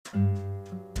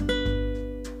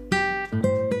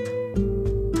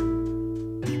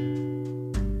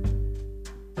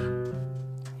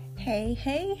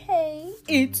Hey,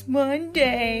 it's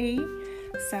Monday.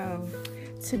 So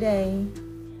today,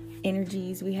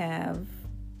 energies we have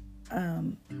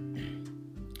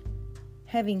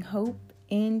having hope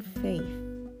and faith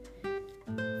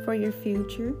for your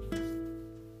future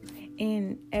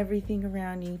and everything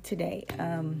around you today.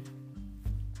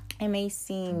 It may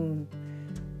seem,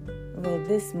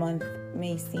 this month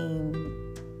may seem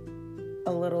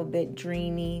a little bit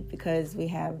dreamy because we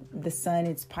have the sun.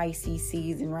 It's Pisces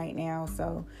season right now,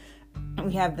 so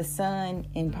we have the sun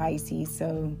in Pisces,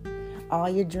 so all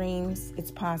your dreams, it's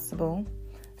possible.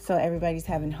 So everybody's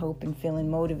having hope and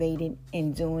feeling motivated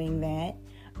in doing that.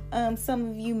 Some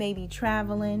of you may be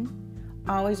traveling.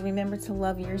 Always remember to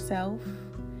love yourself,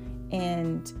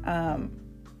 and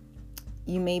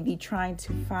you may be trying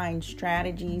to find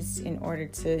strategies in order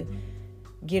to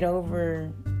get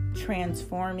over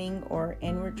transforming or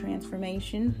inward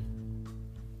transformation,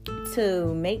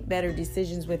 to make better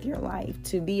decisions with your life,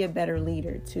 to be a better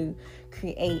leader, to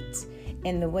create.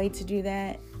 And the way to do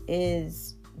that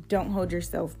is don't hold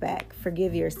yourself back.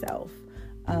 Forgive yourself.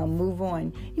 Move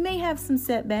on. You may have some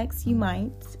setbacks, you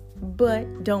might,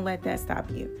 but don't let that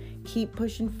stop you. Keep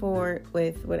pushing forward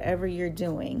with whatever you're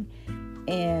doing,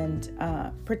 and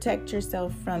protect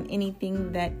yourself from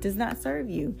anything that does not serve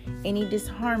you, any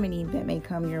disharmony that may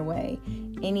come your way,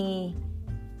 any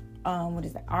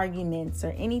arguments or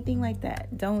anything like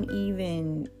that. Don't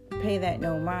even pay that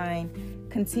no mind.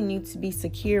 Continue to be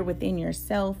secure within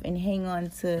yourself and hang on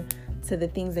to the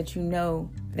things that you know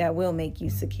that will make you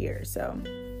secure. So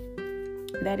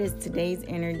that is today's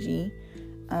energy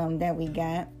that we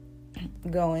got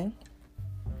going.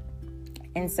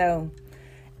 And so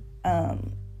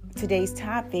today's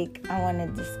topic, I want to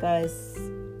discuss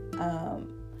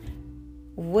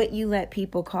what you let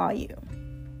people call you.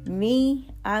 Me,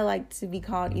 I like to be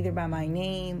called either by my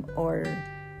name or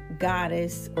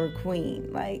goddess or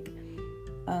queen,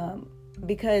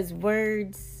 because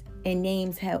words and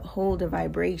names hold a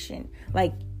vibration.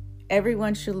 Like,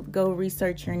 everyone should go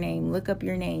research your name, look up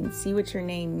your name, see what your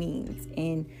name means,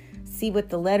 and see what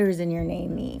the letters in your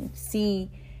name mean. See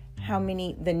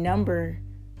the number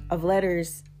of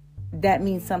letters that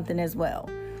means something as well.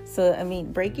 So,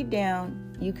 break it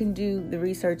down. You can do the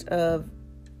research of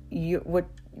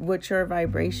what your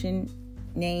vibration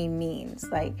name means.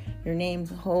 Like, your name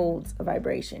holds a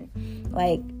vibration.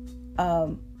 Like,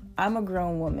 I'm a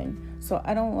grown woman, so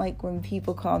I don't like when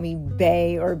people call me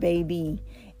bae or baby.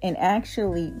 And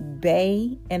actually,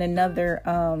 bae in another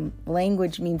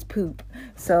language means poop.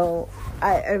 So,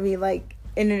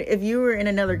 and if you were in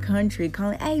another country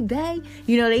calling, hey, bae,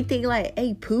 they think like,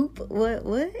 hey, poop, what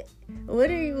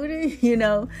are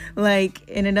you, like,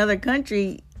 in another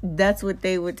country, that's what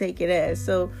they would take it as.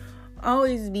 So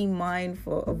always be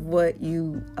mindful of what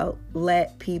you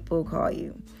let people call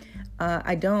you.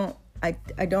 I don't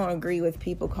agree with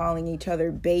people calling each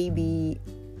other baby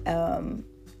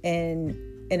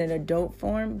in an adult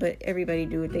form, but everybody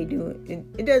do what they do.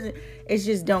 It's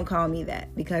just, don't call me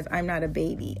that, because I'm not a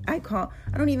baby. I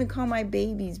don't even call my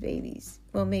babies babies.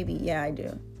 Well, maybe, yeah, I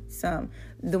do. Some,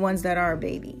 the ones that are a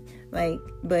baby,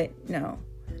 but no.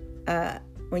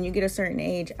 When you get a certain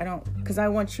age, because I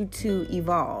want you to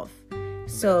evolve.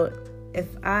 So if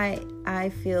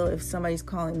I feel if somebody's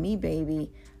calling me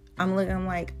baby, I'm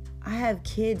like, I have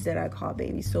kids that I call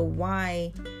baby. So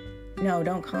why? No,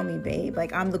 don't call me babe.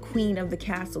 Like, I'm the queen of the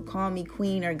castle. Call me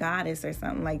queen or goddess or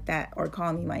something like that, or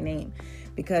call me my name,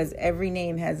 because every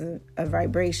name has a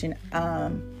vibration.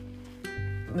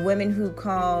 Women who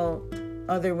call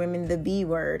other women the B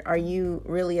word. Are you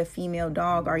really a female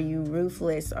dog? Are you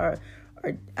ruthless? Or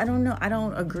I don't know. I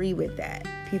don't agree with that.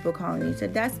 People calling each other,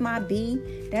 that's my B.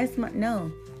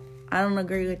 No. I don't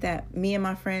agree with that. Me and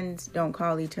my friends don't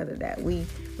call each other that. We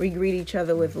greet each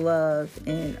other with love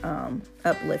and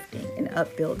uplifting and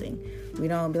upbuilding. We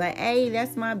don't be like, hey,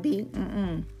 that's my B.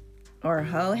 Or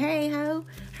ho, hey, ho,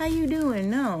 how you doing?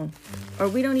 No. Or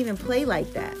we don't even play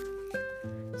like that.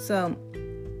 So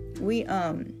we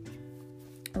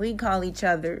call each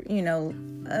other,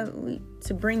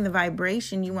 to bring the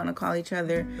vibration, you want to call each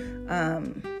other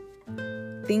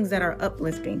things that are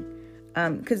uplifting.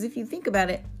 Because if you think about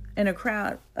it, in a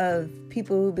crowd of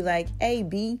people who be like, hey,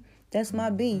 B, that's my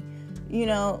B.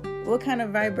 What kind of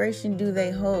vibration do they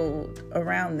hold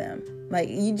around them? Like,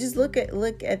 you just look at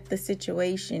the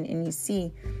situation, and you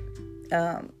see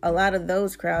a lot of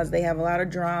those crowds, they have a lot of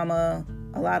drama,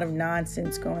 a lot of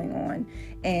nonsense going on.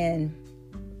 And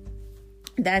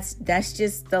that's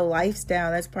just the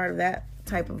lifestyle. That's part of that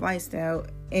type of lifestyle.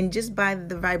 And just by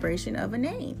the vibration of a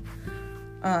name.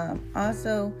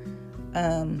 Also,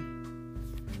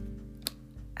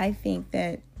 I think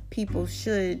that people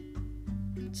should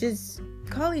just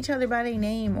call each other by their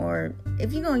name, or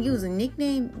if you're going to use a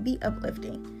nickname, be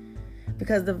uplifting,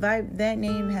 because that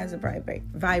name has a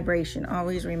vibration.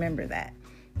 Always remember that.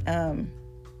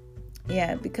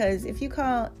 Because if you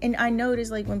call, and I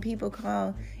notice like when people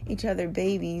call each other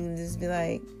baby, you just be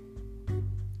like,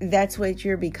 that's what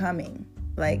you're becoming.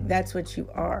 Like, that's what you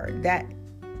are. That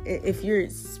if you're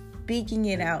speaking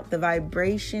it out, the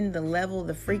vibration, the level,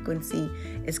 the frequency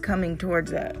is coming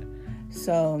towards that.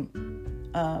 So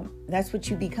that's what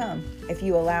you become if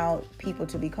you allow people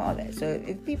to be called that. So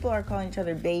if people are calling each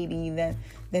other baby, then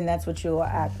that's what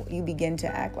you begin to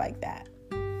act like that,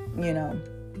 you know.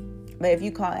 But if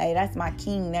you call, hey, that's my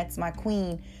king, that's my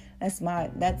queen, that's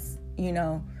you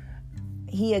know,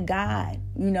 he a god,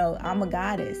 you know, I'm a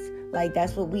goddess. Like,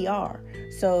 that's what we are.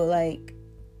 So like,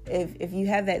 if you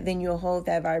have that, then you'll hold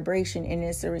that vibration, and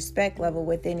it's a respect level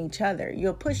within each other.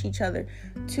 You'll push each other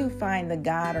to find the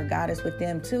god or goddess with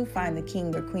them, to find the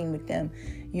king or queen with them.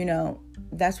 You know,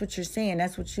 that's what you're saying.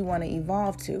 That's what you want to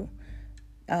evolve to.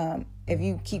 If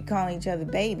you keep calling each other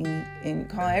baby and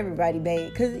call everybody baby,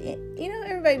 because, you know,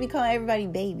 everybody be calling everybody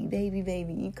baby, baby,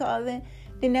 baby. You call them,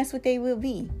 then that's what they will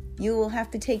be. You will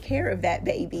have to take care of that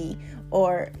baby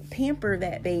or pamper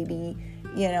that baby,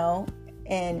 you know,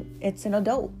 and it's an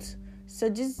adult. So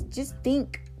just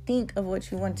think of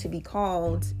what you want to be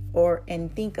called,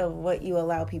 and think of what you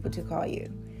allow people to call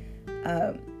you.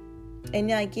 And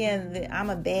like, I'm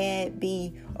a bad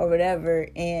bee or whatever,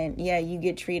 and you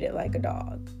get treated like a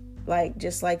dog, like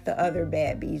just like the other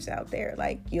bad bees out there.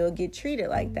 Like, you'll get treated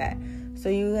like that. So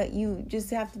you just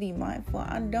have to be mindful.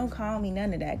 Don't call me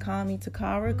none of that. Call me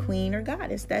Takara, queen, or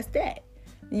goddess. That's that.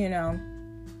 You know,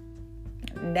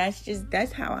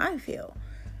 that's how I feel.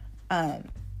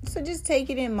 So just take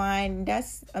it in mind.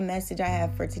 That's a message I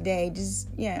have for today.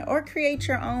 Or create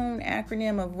your own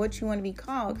acronym of what you want to be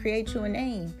called. Create you a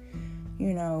name,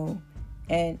 you know,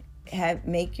 and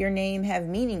make your name have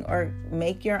meaning, or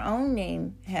make your own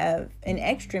name have an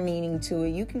extra meaning to it.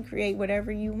 You can create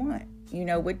whatever you want, you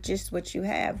know, with just what you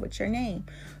have with your name.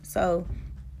 So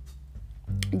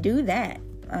do that.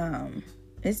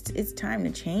 It's time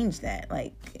to change that.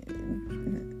 Like,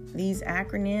 these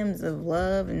acronyms of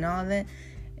love and all that,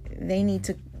 they need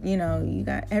to, you know,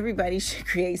 everybody should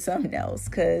create something else,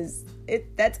 because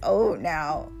that's old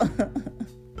now.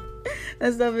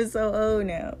 That stuff is so old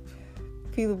now.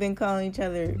 People have been calling each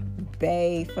other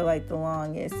bae for like the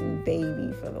longest, and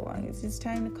baby for the longest. It's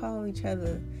time to call each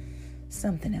other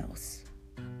something else,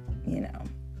 you know.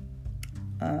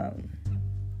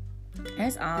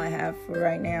 That's all I have for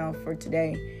right now for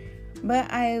today.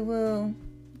 But I will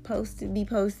be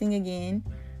posting again.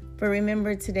 But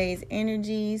remember today's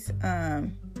energies.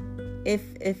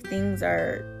 If things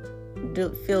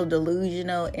feel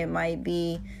delusional, it might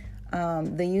be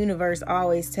the universe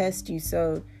always tests you.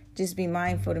 So just be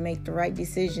mindful to make the right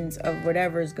decisions of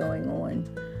whatever is going on,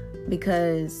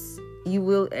 because you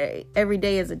will. Every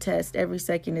day is a test. Every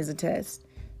second is a test.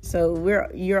 So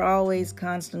you're always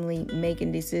constantly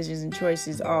making decisions and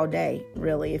choices all day,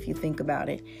 really, if you think about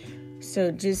it.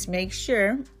 So just make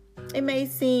sure. It may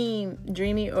seem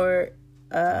dreamy or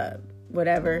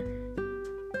whatever,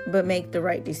 but make the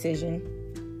right decision.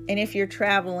 And if you're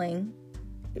traveling,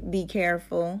 be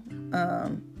careful.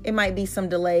 It might be some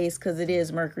delays, because it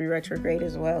is Mercury retrograde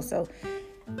as well. So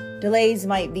delays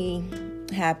might be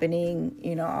happening,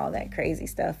 you know, all that crazy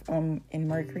stuff in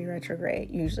Mercury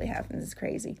retrograde usually happens. It's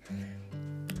crazy.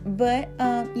 But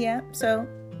so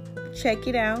check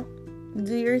it out.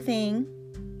 Do your thing.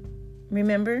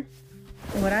 Remember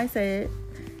what I said,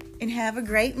 and have a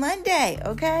great Monday,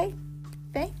 okay?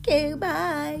 Thank you.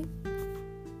 Bye.